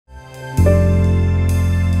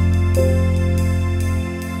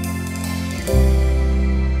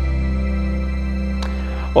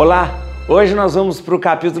Olá, hoje nós vamos para o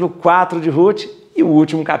capítulo 4 de Rute e o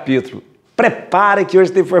último capítulo. Prepare que hoje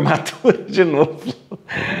tem formatura de novo.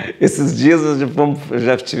 Esses dias nós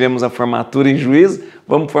já tivemos a formatura em Juízo,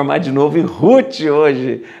 vamos formar de novo em Rute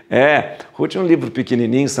hoje. Rute é um livro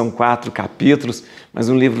pequenininho, são 4 capítulos, mas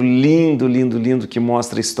um livro lindo, lindo, lindo, que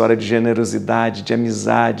mostra a história de generosidade, de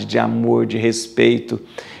amizade, de amor, de respeito,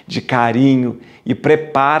 de carinho e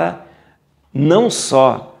prepara não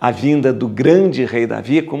só a vinda do grande rei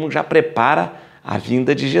Davi, como já prepara a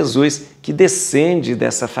vinda de Jesus, que descende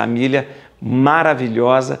dessa família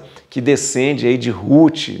maravilhosa, que descende aí de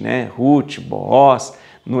Rute, né? Rute, Booz,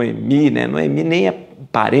 Noemi, né? Noemi nem é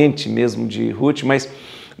parente mesmo de Rute, mas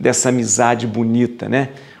dessa amizade bonita, né?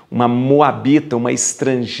 Uma moabita, uma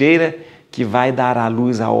estrangeira que vai dar à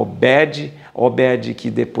luz a Obed, Obed que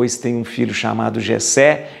depois tem um filho chamado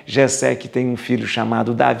Jessé, Jessé que tem um filho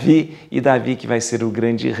chamado Davi, e Davi que vai ser o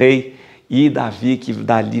grande rei, e Davi que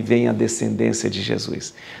dali vem a descendência de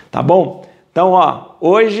Jesus. Tá bom? Então,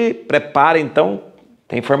 hoje, prepara então,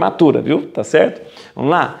 tem formatura, viu? Tá certo?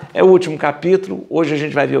 Vamos lá? É o último capítulo, hoje a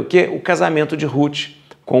gente vai ver o quê? O casamento de Rute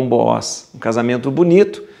com Booz. Um casamento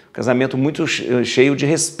bonito, um casamento muito cheio de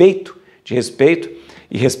respeito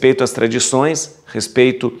e respeito às tradições,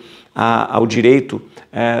 respeito ao direito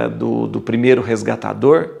do primeiro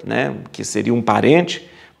resgatador, né, que seria um parente,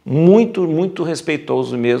 muito, muito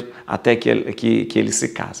respeitoso mesmo, até que ele se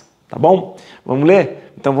casa. Tá bom? Vamos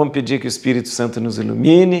ler? Então vamos pedir que o Espírito Santo nos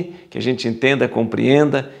ilumine, que a gente entenda,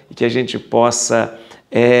 compreenda e que a gente possa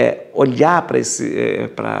olhar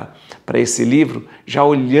para esse livro, já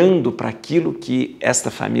olhando para aquilo que esta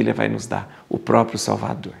família vai nos dar, o próprio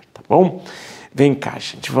Salvador. Tá bom? Vem cá,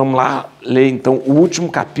 gente, vamos lá ler então o último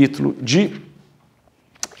capítulo de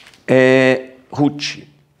Rute.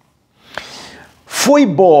 Foi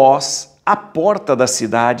Booz à porta da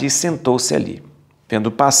cidade e sentou-se ali. Vendo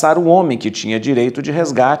passar o homem que tinha direito de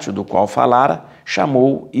resgate, do qual falara,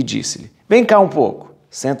 chamou e disse-lhe: vem cá um pouco,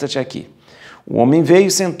 senta-te aqui. O homem veio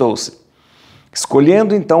e sentou-se.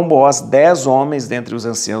 Escolhendo então Booz 10 homens dentre os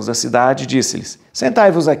anciãos da cidade, disse-lhes: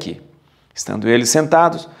 sentai-vos aqui. Estando eles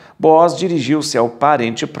sentados, Booz dirigiu-se ao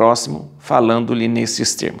parente próximo, falando-lhe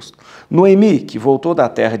nesses termos: Noemi, que voltou da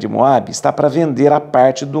terra de Moabe, está para vender a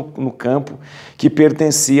parte no campo que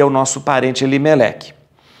pertencia ao nosso parente Elimeleque.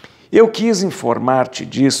 Eu quis informar-te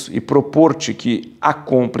disso e propor-te que a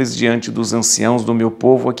compres diante dos anciãos do meu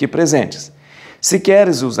povo aqui presentes. Se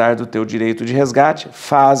queres usar do teu direito de resgate,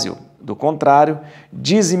 faze-o. Do contrário,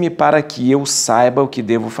 dize-me para que eu saiba o que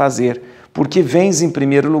devo fazer, porque vens em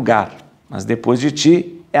primeiro lugar, mas depois de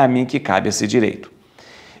ti é a mim que cabe esse direito.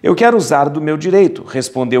 Eu quero usar do meu direito,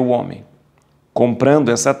 respondeu o homem. Comprando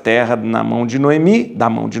essa terra da mão de Noemi,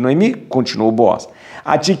 continuou Booz,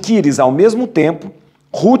 adquires ao mesmo tempo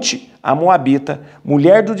Rute, a moabita,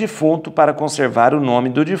 mulher do defunto, para conservar o nome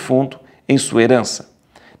do defunto em sua herança.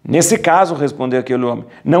 Nesse caso, respondeu aquele homem,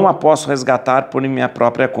 não a posso resgatar por minha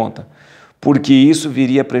própria conta, porque isso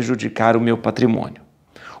viria a prejudicar o meu patrimônio.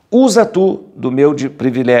 Usa tu do meu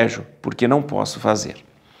privilégio, porque não posso fazer.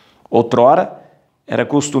 Outrora, era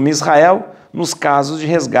costume em Israel, nos casos de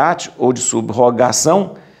resgate ou de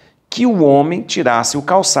subrogação, que o homem tirasse o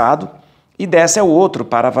calçado e desse ao outro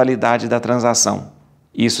para a validade da transação.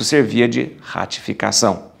 Isso servia de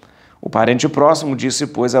ratificação. O parente próximo disse,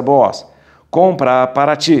 pois, a Booz: compra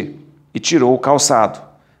para ti, e tirou o calçado.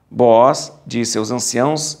 Booz disse aos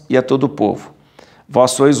anciãos e a todo o povo: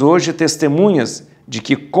 vós sois hoje testemunhas de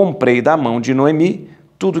que comprei da mão de Noemi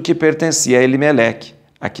tudo que pertencia a Elimeleque,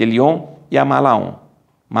 a Quelion e a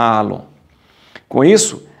Maalon. Com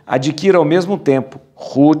isso, adquira ao mesmo tempo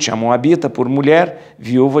Rute, a moabita, por mulher,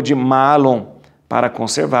 viúva de Maalon, para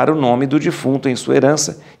conservar o nome do defunto em sua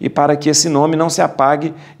herança e para que esse nome não se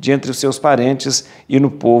apague de entre os seus parentes e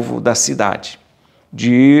no povo da cidade.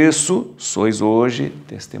 Disso sois hoje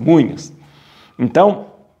testemunhas. Então,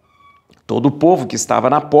 todo o povo que estava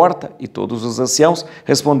na porta e todos os anciãos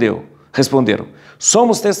responderam: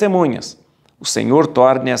 somos testemunhas. O Senhor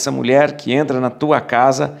torne essa mulher que entra na tua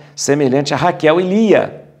casa semelhante a Raquel e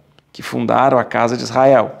Lia, que fundaram a casa de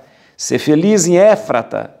Israel. Ser feliz em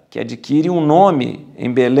Éfrata, que adquire um nome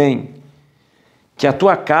em Belém. Que a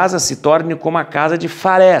tua casa se torne como a casa de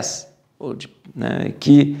Farés,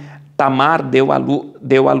 que Tamar deu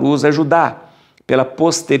à luz a Judá, pela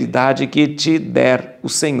posteridade que te der o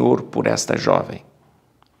Senhor por esta jovem.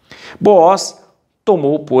 Booz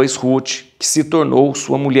tomou, pois, Rute, que se tornou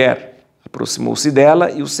sua mulher, aproximou-se dela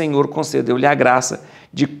e o Senhor concedeu-lhe a graça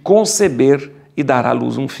de conceber e dar à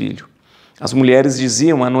luz um filho. As mulheres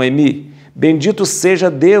diziam a Noemi: bendito seja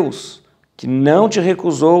Deus, que não te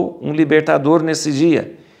recusou um libertador nesse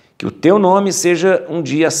dia, que o teu nome seja um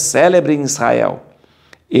dia célebre em Israel.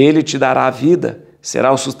 Ele te dará a vida,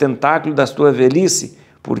 será o sustentáculo da tua velhice,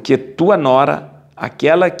 porque tua nora,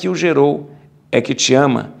 aquela que o gerou, é que te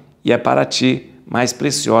ama e é para ti mais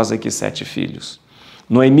preciosa que 7 filhos.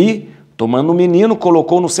 Noemi, tomando o menino,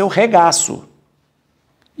 colocou no seu regaço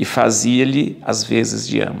e fazia-lhe as vezes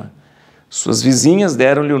de ama. Suas vizinhas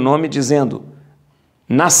deram-lhe o nome, dizendo: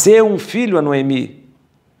 nasceu um filho a Noemi,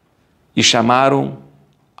 e chamaram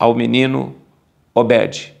ao menino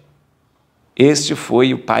Obed. Este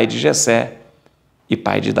foi o pai de Jessé e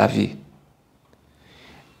pai de Davi.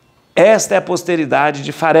 Esta é a posteridade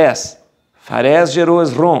de Farés. Farés gerou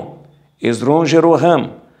Esrom, Esrom gerou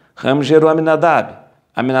Ram, Ram gerou Aminadab,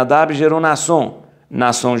 Aminadab gerou Nasson,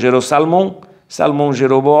 Nasson gerou Salmão, Salmão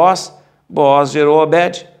gerou Booz, Booz gerou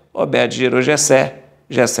Obed, Obed gerou Jessé,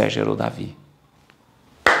 Jessé gerou Davi.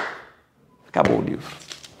 Acabou o livro.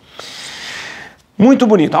 Muito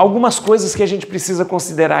bonito. Algumas coisas que a gente precisa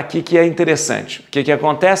considerar aqui que é interessante. O que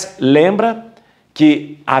acontece? Lembra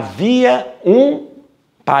que havia um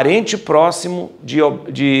parente próximo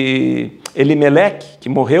de Elimeleque, que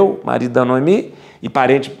morreu, marido da Noemi, e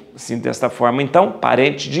parente, assim, desta forma, então,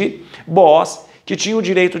 parente de Booz, que tinha o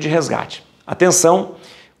direito de resgate. Atenção,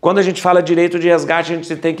 quando a gente fala direito de resgate, a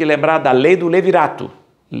gente tem que lembrar da lei do levirato.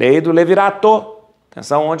 Lei do levirato.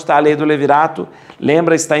 Atenção, onde está a lei do levirato?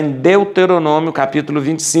 Lembra, está em Deuteronômio, capítulo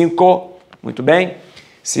 25. Muito bem?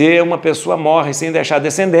 Se uma pessoa morre sem deixar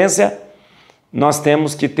descendência, nós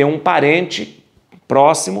temos que ter um parente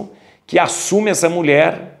próximo que assume essa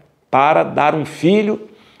mulher para dar um filho,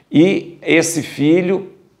 e esse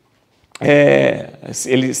filho,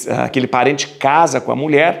 aquele parente casa com a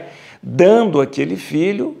mulher, dando àquele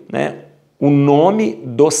filho, né, o nome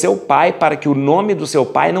do seu pai, para que o nome do seu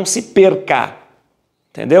pai não se perca.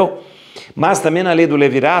 Entendeu? Mas também na lei do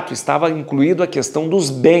levirato estava incluído a questão dos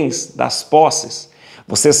bens, das posses.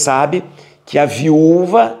 Você sabe que a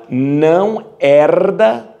viúva não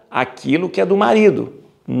herda aquilo que é do marido.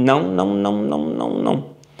 Não.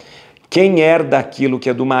 Quem herda aquilo que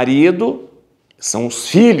é do marido são os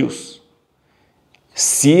filhos.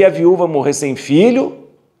 Se a viúva morrer sem filho,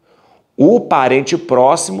 o parente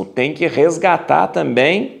próximo tem que resgatar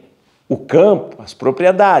também o campo, as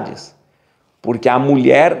propriedades. Porque a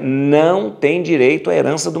mulher não tem direito à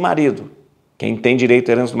herança do marido. Quem tem direito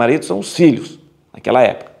à herança do marido são os filhos, naquela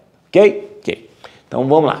época. Ok? Ok. Então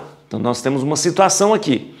vamos lá. Então nós temos uma situação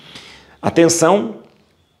aqui. Atenção,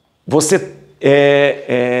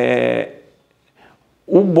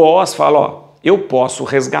 o Booz fala, ó, eu posso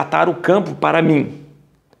resgatar o campo para mim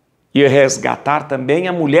e resgatar também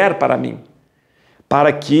a mulher para mim,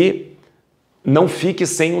 para que não fique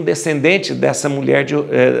sem um descendente dessa mulher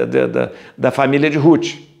da família de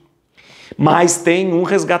Rute. Mas tem um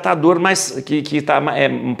resgatador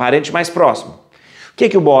um parente mais próximo. O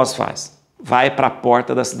que o Booz faz? Vai para a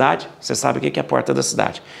porta da cidade. Você sabe o que é a porta da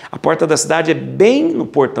cidade? A porta da cidade é bem no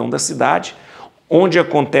portão da cidade, onde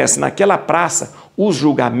acontece naquela praça os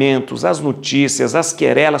julgamentos, as notícias, as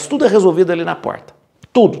querelas, tudo é resolvido ali na porta.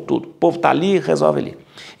 Tudo. O povo está ali e resolve ali.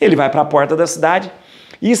 Ele vai para a porta da cidade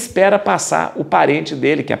e espera passar o parente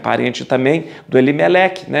dele, que é parente também do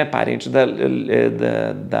Elimeleque, né, parente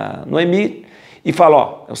da Noemi, e fala,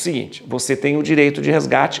 ó, é o seguinte, você tem o direito de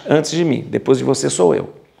resgate antes de mim, depois de você sou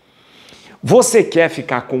eu. Você quer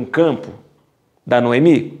ficar com o campo da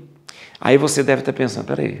Noemi? Aí você deve estar pensando,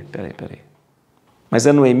 peraí. Mas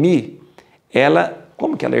a Noemi,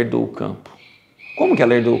 como que ela herdou o campo? Como que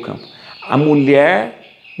ela herdou o campo? A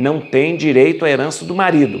mulher não tem direito à herança do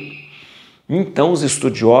marido. Então, os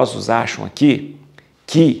estudiosos acham aqui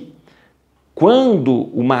que quando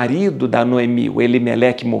o marido da Noemi, o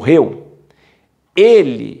Elimeleque, morreu,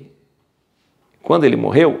 quando ele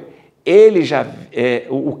morreu,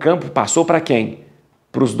 o campo passou para quem?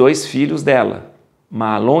 Para os 2 filhos dela,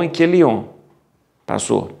 Mahlon e Quelion.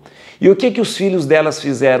 Passou. E o que os filhos delas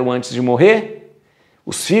fizeram antes de morrer?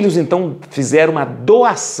 Os filhos, então, fizeram uma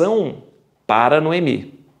doação para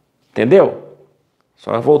Noemi. Entendeu?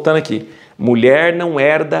 Só voltando aqui. Mulher não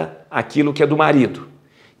herda aquilo que é do marido.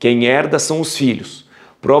 Quem herda são os filhos.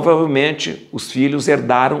 Provavelmente os filhos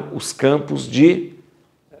herdaram os campos de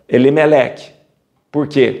Elimeleque. Por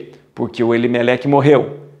quê? Porque o Elimeleque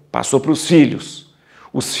morreu, passou para os filhos.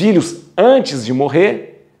 Os filhos, antes de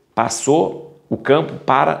morrer, passou o campo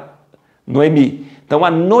para Noemi. Então a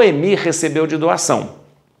Noemi recebeu de doação.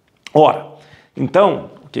 Ora, então,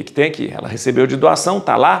 o que tem aqui? Ela recebeu de doação,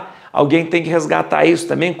 está lá. Alguém tem que resgatar isso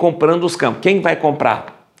também comprando os campos. Quem vai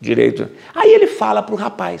comprar? direito. Aí ele fala para o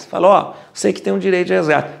rapaz, fala, ó, você que tem um direito de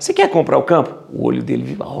resgate, você quer comprar o campo? O olho dele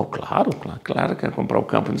viva, ó, claro, quero comprar o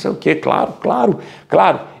campo, não sei o quê, claro,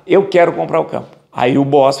 eu quero comprar o campo. Aí o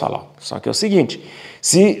boss fala, ó, só que é o seguinte,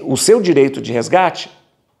 se o seu direito de resgate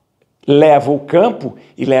leva o campo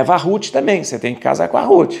e leva a Rute também, você tem que casar com a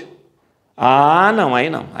Rute. Ah, não, aí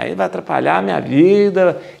vai atrapalhar a minha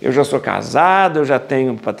vida, eu já sou casado, eu já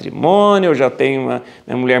tenho patrimônio, eu já tenho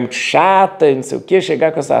minha mulher muito chata, e não sei o quê,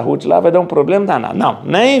 chegar com essa Rute lá vai dar um problema danado. Não,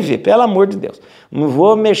 nem vi, pelo amor de Deus, não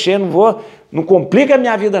vou mexer, não complica a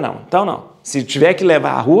minha vida não. Então não, se tiver que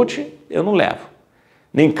levar a Rute, eu não levo,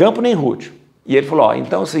 nem campo nem Rute. E ele falou, ó,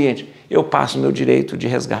 então é o seguinte, eu passo meu direito de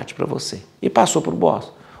resgate para você. E passou para o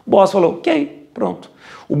boss. O boss falou, ok, pronto.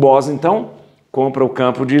 O boss então compra o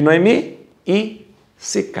campo de Noemi e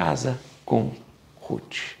se casa com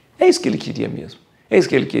Rute. É isso que ele queria mesmo. É isso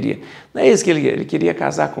que ele queria. Não é isso que ele queria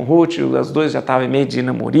casar com Rute, os dois já estavam meio de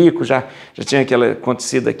namorico, já tinha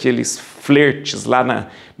acontecido aqueles flertes lá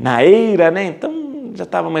na eira, né? Então já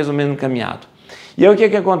estava mais ou menos encaminhado. E aí o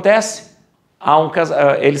que acontece?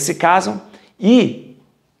 Eles se casam e,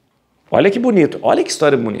 olha que bonito, olha que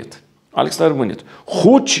história bonita. Olha que história bonita.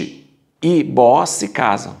 Rute e Booz se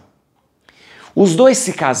casam. Os dois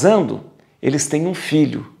se casando, eles têm um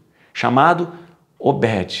filho chamado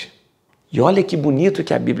Obed. E olha que bonito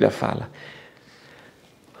que a Bíblia fala.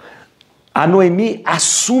 A Noemi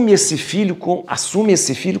assume esse filho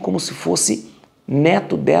como se fosse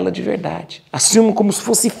neto dela de verdade. Assume como se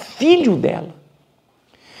fosse filho dela.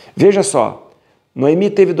 Veja só, Noemi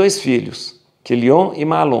teve 2 filhos, Quelion e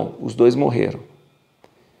Malom. Os 2 morreram.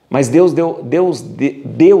 Mas Deus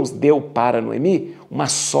deu para Noemi uma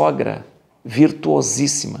sogra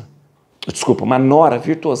virtuosíssima. Desculpa, uma nora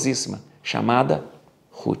virtuosíssima, chamada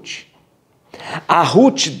Rute. A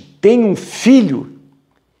Rute tem um filho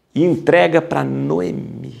e entrega para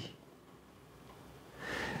Noemi.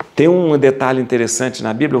 Tem um detalhe interessante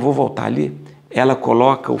na Bíblia, eu vou voltar ali. Ela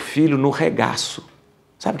coloca o filho no regaço.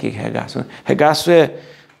 Sabe o que é regaço? Né? Regaço é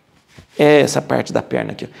essa parte da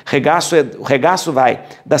perna aqui. O regaço vai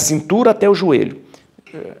da cintura até o joelho.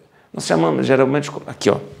 Nós chamamos geralmente aqui,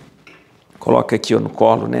 ó. Coloca aqui, ó, no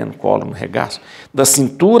colo, né? No regaço. Da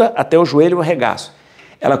cintura até o joelho, o regaço.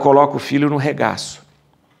 Ela coloca o filho no regaço.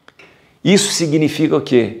 Isso significa o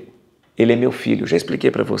quê? Ele é meu filho. Eu já expliquei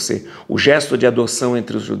para você. O gesto de adoção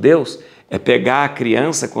entre os judeus é pegar a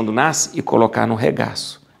criança quando nasce e colocar no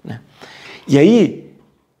regaço, né? E aí,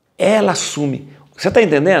 ela assume. Você está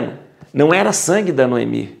entendendo? Não era sangue da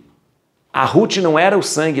Noemi. A Rute não era o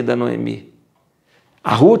sangue da Noemi.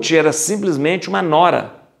 A Rute era simplesmente uma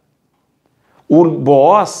nora. O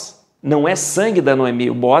Booz não é sangue da Noemi.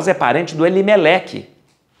 O Booz é parente do Elimeleque.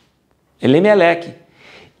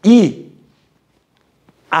 E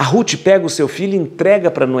a Rute pega o seu filho e entrega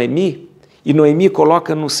para Noemi, e Noemi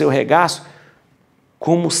coloca no seu regaço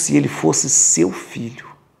como se ele fosse seu filho,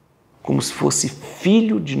 como se fosse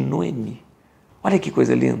filho de Noemi. Olha que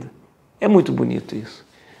coisa linda. É muito bonito isso,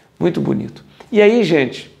 muito bonito. E aí,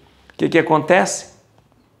 gente, o que acontece?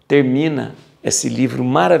 Termina esse livro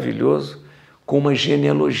maravilhoso com uma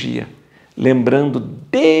genealogia, lembrando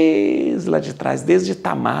desde lá de trás, desde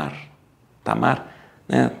Tamar,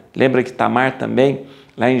 né? Lembra que Tamar também,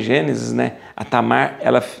 lá em Gênesis, né? A Tamar,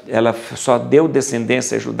 ela só deu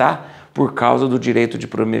descendência a Judá por causa do direito de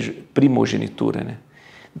primogenitura, né?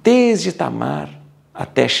 Desde Tamar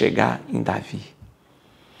até chegar em Davi.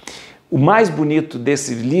 O mais bonito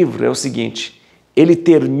desse livro é o seguinte, ele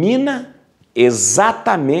termina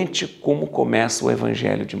exatamente como começa o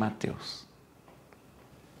Evangelho de Mateus.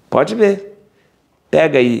 Pode ver.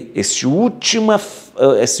 Pega aí esse último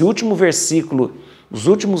versículo, os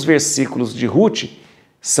últimos versículos de Rute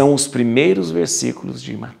são os primeiros versículos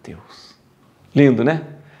de Mateus. Lindo, né?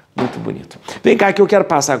 Muito bonito. Vem cá que eu quero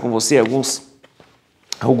passar com você alguns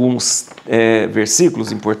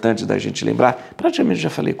versículos importantes da gente lembrar. Praticamente já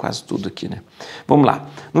falei quase tudo aqui, né? Vamos lá.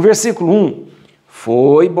 No versículo 1,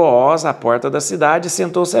 foi Booz à porta da cidade e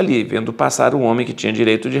sentou-se ali, vendo passar um homem que tinha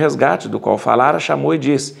direito de resgate, do qual falara, chamou e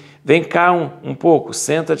disse, vem cá um pouco,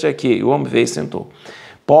 senta-te aqui. E o homem veio e sentou.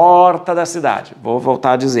 Porta da cidade, vou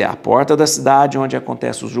voltar a dizer, a porta da cidade onde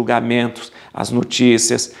acontecem os julgamentos, as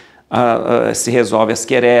notícias, se resolve as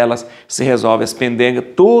querelas, se resolve as pendengas,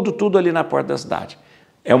 tudo ali na porta da cidade.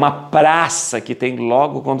 É uma praça que tem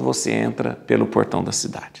logo quando você entra pelo portão da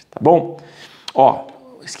cidade, tá bom? Ó,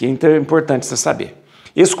 isso que é importante você saber.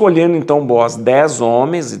 Escolhendo então Booz 10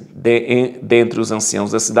 homens dentre os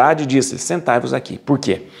anciãos da cidade, disse, sentai-vos aqui. Por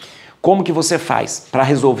quê? Como que você faz? Para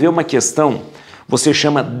resolver uma questão, você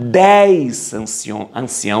chama 10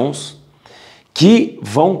 anciãos que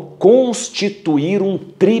vão constituir um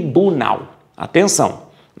tribunal. Atenção,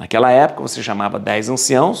 naquela época você chamava 10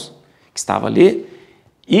 anciãos, que estavam ali,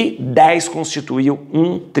 e 10 constituíam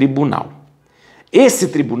um tribunal. Esse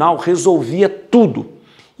tribunal resolvia tudo,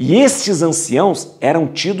 e esses anciãos eram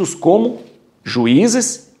tidos como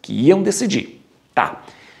juízes que iam decidir. Tá.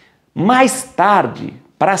 Mais tarde,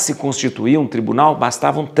 para se constituir um tribunal,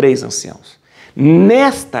 bastavam 3 anciãos.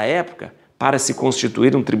 Nesta época, para se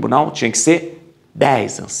constituir um tribunal, tinha que ser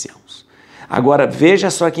 10 anciãos. Agora, veja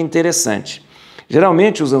só que interessante.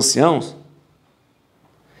 Geralmente, os anciãos,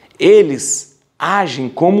 eles agem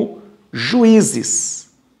como juízes.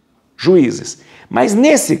 Mas,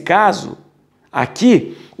 nesse caso,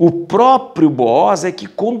 aqui, o próprio Booz é que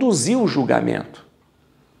conduziu o julgamento.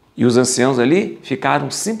 E os anciãos ali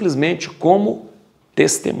ficaram simplesmente como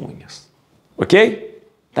testemunhas. Ok?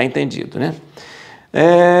 Está entendido, né?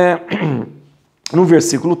 No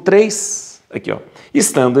versículo 3, aqui ó,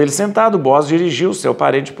 estando ele sentado, Booz dirigiu o seu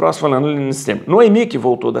parente próximo, falando-lhe nesse tempo: Noemi, que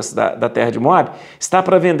voltou da terra de Moabe, está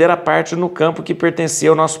para vender a parte no campo que pertencia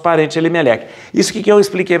ao nosso parente Elimeleque. Isso que eu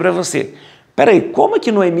expliquei para você. Peraí, como é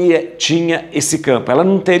que Noemi tinha esse campo? Ela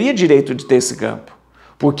não teria direito de ter esse campo,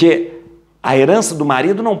 porque a herança do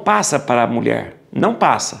marido não passa para a mulher, não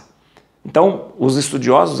passa. Então, os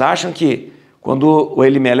estudiosos acham que quando o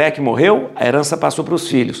Elimeleque morreu, a herança passou para os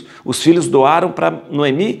filhos. Os filhos doaram para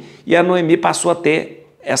Noemi e a Noemi passou a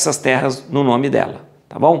ter essas terras no nome dela,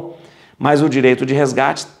 tá bom? Mas o direito de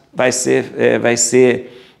resgate vai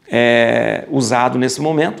ser usado nesse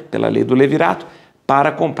momento, pela lei do levirato,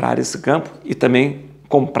 para comprar esse campo e também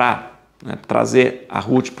comprar, né, trazer a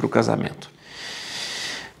Rute para o casamento.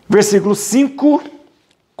 Versículo 5,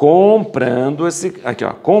 comprando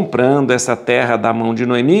essa terra da mão de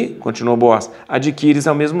Noemi, continuou Booz, adquires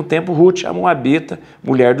ao mesmo tempo Rute, a moabita,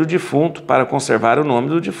 mulher do defunto, para conservar o nome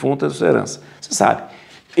do defunto da sua herança. Você sabe,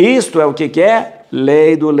 isto é o que é?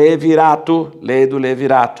 Lei do levirato, lei do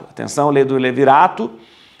levirato. Atenção, lei do levirato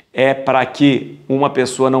é para que uma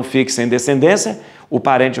pessoa não fique sem descendência, o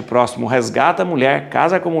parente próximo resgata a mulher,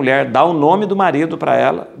 casa com a mulher, dá o nome do marido para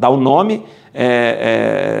ela, dá o nome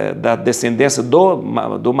da descendência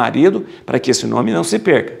do marido, para que esse nome não se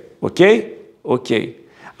perca, ok? Ok.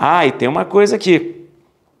 Ah, e tem uma coisa aqui.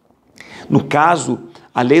 No caso,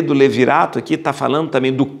 a lei do levirato aqui está falando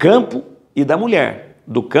também do campo e da mulher.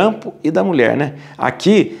 Do campo e da mulher, né?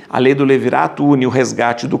 Aqui, a lei do levirato une o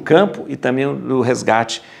resgate do campo e também o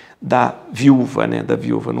resgate da viúva, né? Da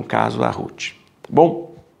viúva, no caso, a Rute.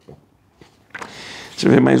 Bom, deixa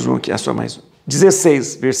eu ver mais um aqui, só mais um.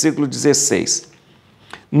 16, versículo 16.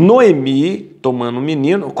 Noemi, tomando um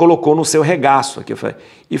menino, colocou no seu regaço, aqui eu falei,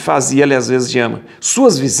 e fazia-lhe às vezes de ama.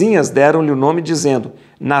 Suas vizinhas deram-lhe o nome dizendo,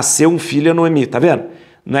 nasceu um filho a Noemi, tá vendo?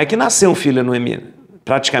 Não é que nasceu um filho a Noemi,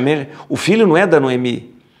 praticamente, o filho não é da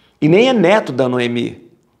Noemi, e nem é neto da Noemi,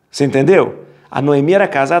 você entendeu? A Noemi era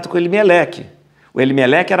casada com o Elimeleque, o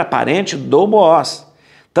Elimeleque era parente do Booz.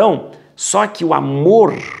 Então, só que o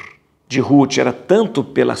amor de Rute era tanto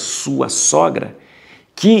pela sua sogra,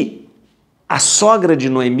 que a sogra de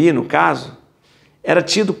Noemi, no caso, era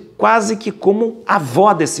tido quase que como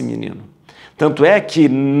avó desse menino. Tanto é que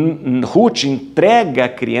Rute entrega a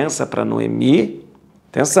criança para Noemi,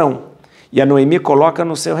 atenção, e a Noemi coloca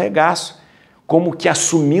no seu regaço, como que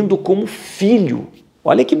assumindo como filho.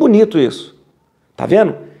 Olha que bonito isso, tá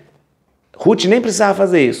vendo? Rute nem precisava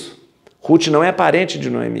fazer isso. Rute não é parente de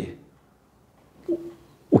Noemi.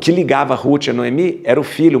 O que ligava Rute a Noemi era o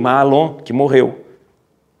filho, Maalon, que morreu.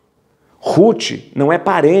 Rute não é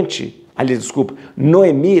parente,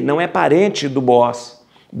 Noemi não é parente do Booz.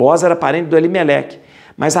 Booz era parente do Elimeleque.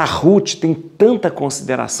 Mas a Rute tem tanta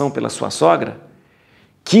consideração pela sua sogra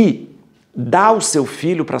que dá o seu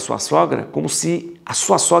filho para sua sogra como se a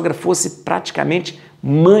sua sogra fosse praticamente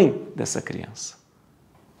mãe dessa criança.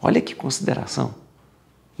 Olha que consideração.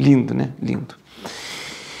 Lindo, né? Lindo.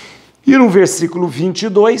 E no versículo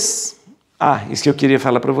 22, isso que eu queria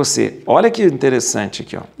falar para você. Olha que interessante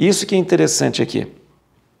aqui, ó. Isso que é interessante aqui.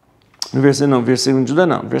 No versículo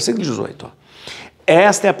 18, ó.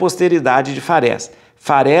 Esta é a posteridade de Farés.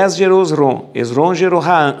 Farés gerou Esrom, Esrom gerou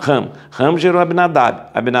Ram, Ram gerou Abinadab,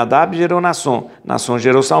 Abinadab gerou Nasson, Nasson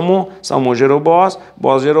gerou Salmão, Salmão gerou Booz,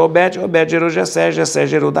 Booz gerou Obed, Obed gerou Jessé, Jessé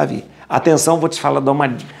gerou Davi. Atenção, vou te falar,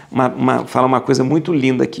 falar uma coisa muito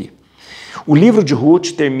linda aqui. O livro de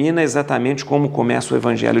Rute termina exatamente como começa o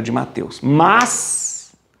Evangelho de Mateus.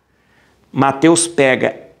 Mas Mateus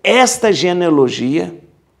pega esta genealogia,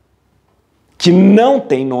 que não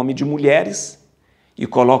tem nome de mulheres, e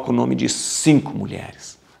coloca o nome de 5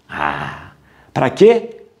 mulheres. Para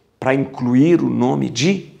quê? Para incluir o nome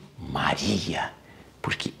de Maria,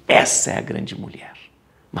 porque essa é a grande mulher,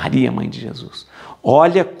 Maria, mãe de Jesus.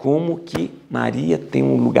 Olha como que Maria tem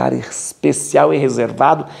um lugar especial e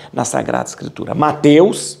reservado na Sagrada Escritura.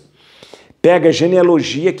 Mateus pega a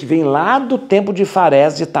genealogia que vem lá do tempo de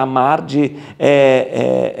Juarez, de Tamar, de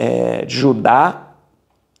Judá.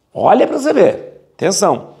 Olha para você ver,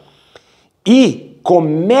 atenção. E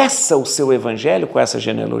começa o seu evangelho com essa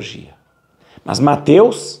genealogia. Mas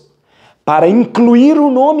Mateus, para incluir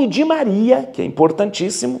o nome de Maria, que é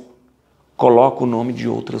importantíssimo, coloca o nome de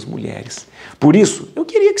outras mulheres. Por isso, eu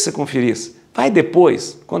queria que você conferisse. Vai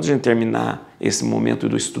depois, quando a gente terminar esse momento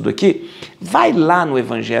do estudo aqui, vai lá no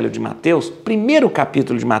Evangelho de Mateus, primeiro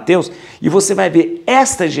capítulo de Mateus, e você vai ver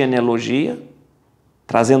esta genealogia,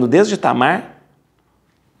 trazendo desde Tamar,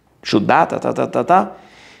 Judá,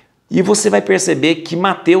 e você vai perceber que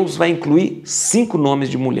Mateus vai incluir 5 nomes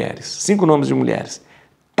de mulheres. 5 nomes de mulheres.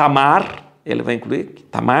 Tamar, ele vai incluir,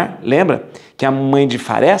 Tamar, lembra que a mãe de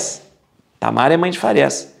Juarez, Tamar é mãe de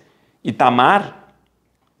Juarez. E Tamar,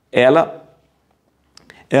 ela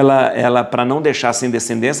para não deixar sem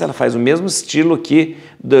descendência, ela faz o mesmo estilo aqui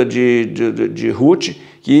de Rute,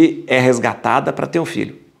 que é resgatada para ter um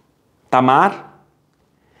filho. Tamar,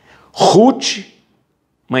 Rute,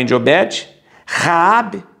 mãe de Obed,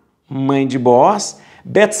 Raabe, mãe de Booz,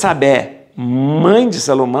 Betsabé, mãe de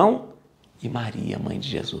Salomão, e Maria, mãe de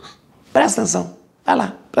Jesus. Presta atenção, vai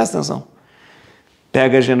lá, presta atenção.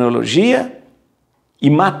 Pega a genealogia e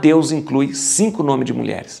Mateus inclui 5 nomes de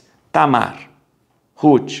mulheres. Tamar,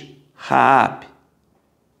 Rute, Raabe,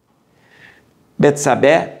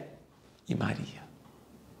 Betsabé e Maria.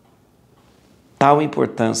 Tal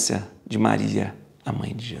importância de Maria, a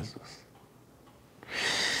mãe de Jesus.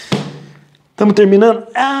 Estamos terminando?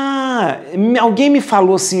 Alguém me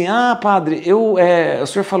falou assim, padre, o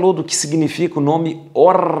senhor falou do que significa o nome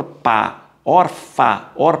Orfa,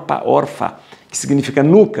 que significa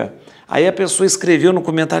nuca. Aí a pessoa escreveu no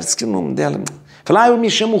comentário, disse que o nome dela... Falou, eu me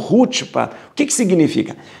chamo Rute, padre. O que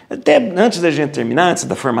significa? Até antes da gente terminar, antes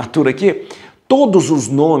da formatura aqui, todos os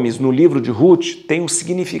nomes no livro de Rute têm um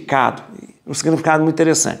significado muito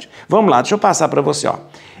interessante. Vamos lá, deixa eu passar para você.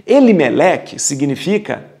 Elimeleque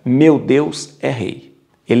significa meu Deus é rei.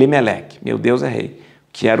 Elimeleque, meu Deus é rei,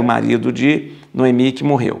 que era o marido de Noemi que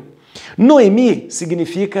morreu. Noemi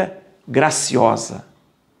significa graciosa,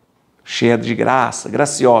 cheia de graça,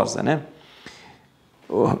 graciosa, né?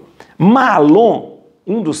 Malom,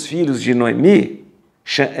 um dos filhos de Noemi,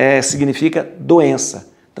 significa doença.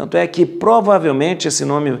 Tanto é que provavelmente esse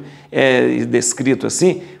nome é descrito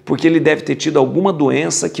assim, porque ele deve ter tido alguma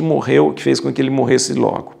doença que morreu, que fez com que ele morresse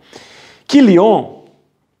logo. Quilion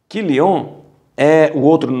é o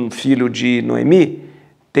outro filho de Noemi,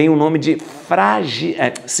 tem o nome de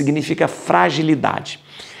significa fragilidade.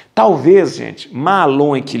 Talvez, gente,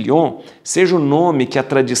 Malom e Quilion seja o nome que a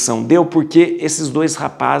tradição deu porque esses dois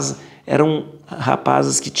rapazes eram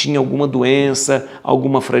rapazes que tinham alguma doença,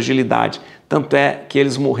 alguma fragilidade. Tanto é que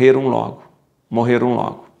eles morreram logo,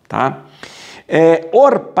 tá?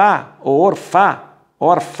 Orpá, ou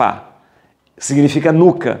Orfá, significa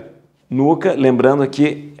nuca. Nuca, lembrando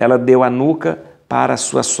que ela deu a nuca para a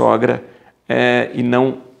sua sogra e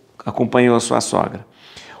não acompanhou a sua sogra.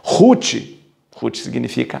 Rute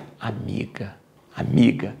significa amiga,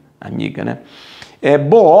 né?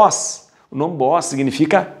 Booz, o nome Booz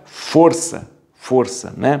significa força,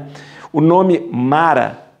 né? O nome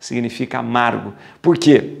Mara significa amargo. Por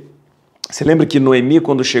quê? Você lembra que Noemi,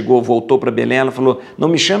 quando voltou para Belém, ela falou, não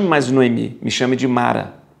me chame mais de Noemi, me chame de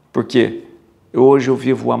Mara. Por quê? Hoje eu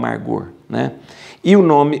vivo o amargor, né? E o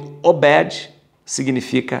nome Obed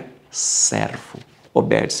significa servo.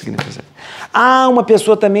 Obed significa servo. Uma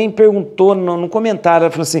pessoa também perguntou no comentário,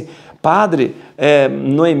 ela falou assim, padre,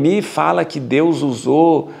 Noemi fala que Deus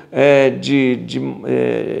usou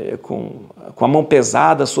com a mão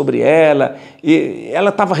pesada sobre ela, e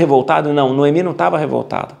ela estava revoltada? Não, Noemi não estava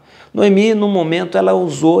revoltada. Noemi, no momento, ela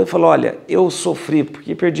usou e falou, olha, eu sofri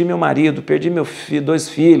porque perdi meu marido, perdi 2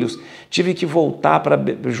 filhos, tive que voltar para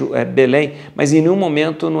Belém, mas em nenhum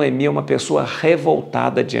momento Noemi é uma pessoa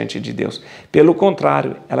revoltada diante de Deus. Pelo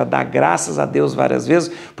contrário, ela dá graças a Deus várias vezes,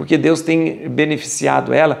 porque Deus tem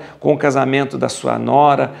beneficiado ela com o casamento da sua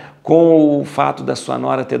nora, com o fato da sua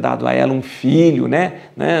nora ter dado a ela um filho, né?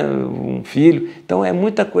 Um filho. Então é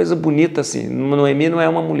muita coisa bonita assim. Noemi não é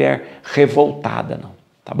uma mulher revoltada, não.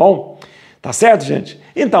 Tá bom? Tá certo, gente?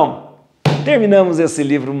 Então, terminamos esse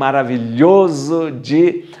livro maravilhoso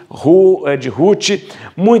de Rute.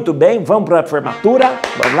 Muito bem, vamos para a formatura.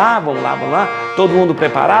 Vamos lá. Todo mundo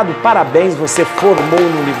preparado? Parabéns, você formou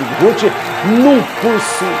no livro de Rute. num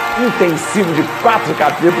curso intensivo de 4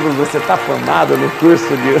 capítulos. Você está formado no curso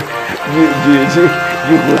de Rute.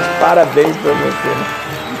 Parabéns para você.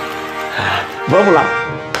 Vamos lá.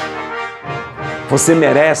 Você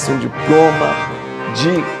merece um diploma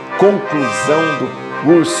de conclusão do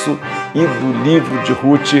curso e do livro de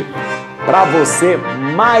Rute. Para você,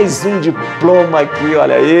 mais um diploma aqui,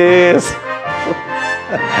 olha isso.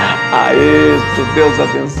 Isso, Deus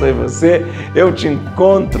abençoe você. Eu te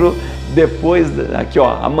encontro depois, aqui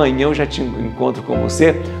ó, amanhã eu já te encontro com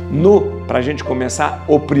você para a gente começar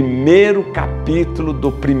o primeiro capítulo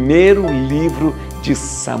do primeiro livro de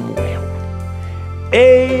Samuel.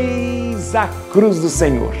 Eis a cruz do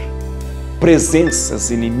Senhor,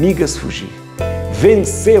 presenças inimigas fugir,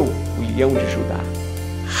 venceu o leão de Judá,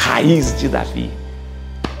 raiz de Davi.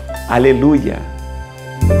 Aleluia!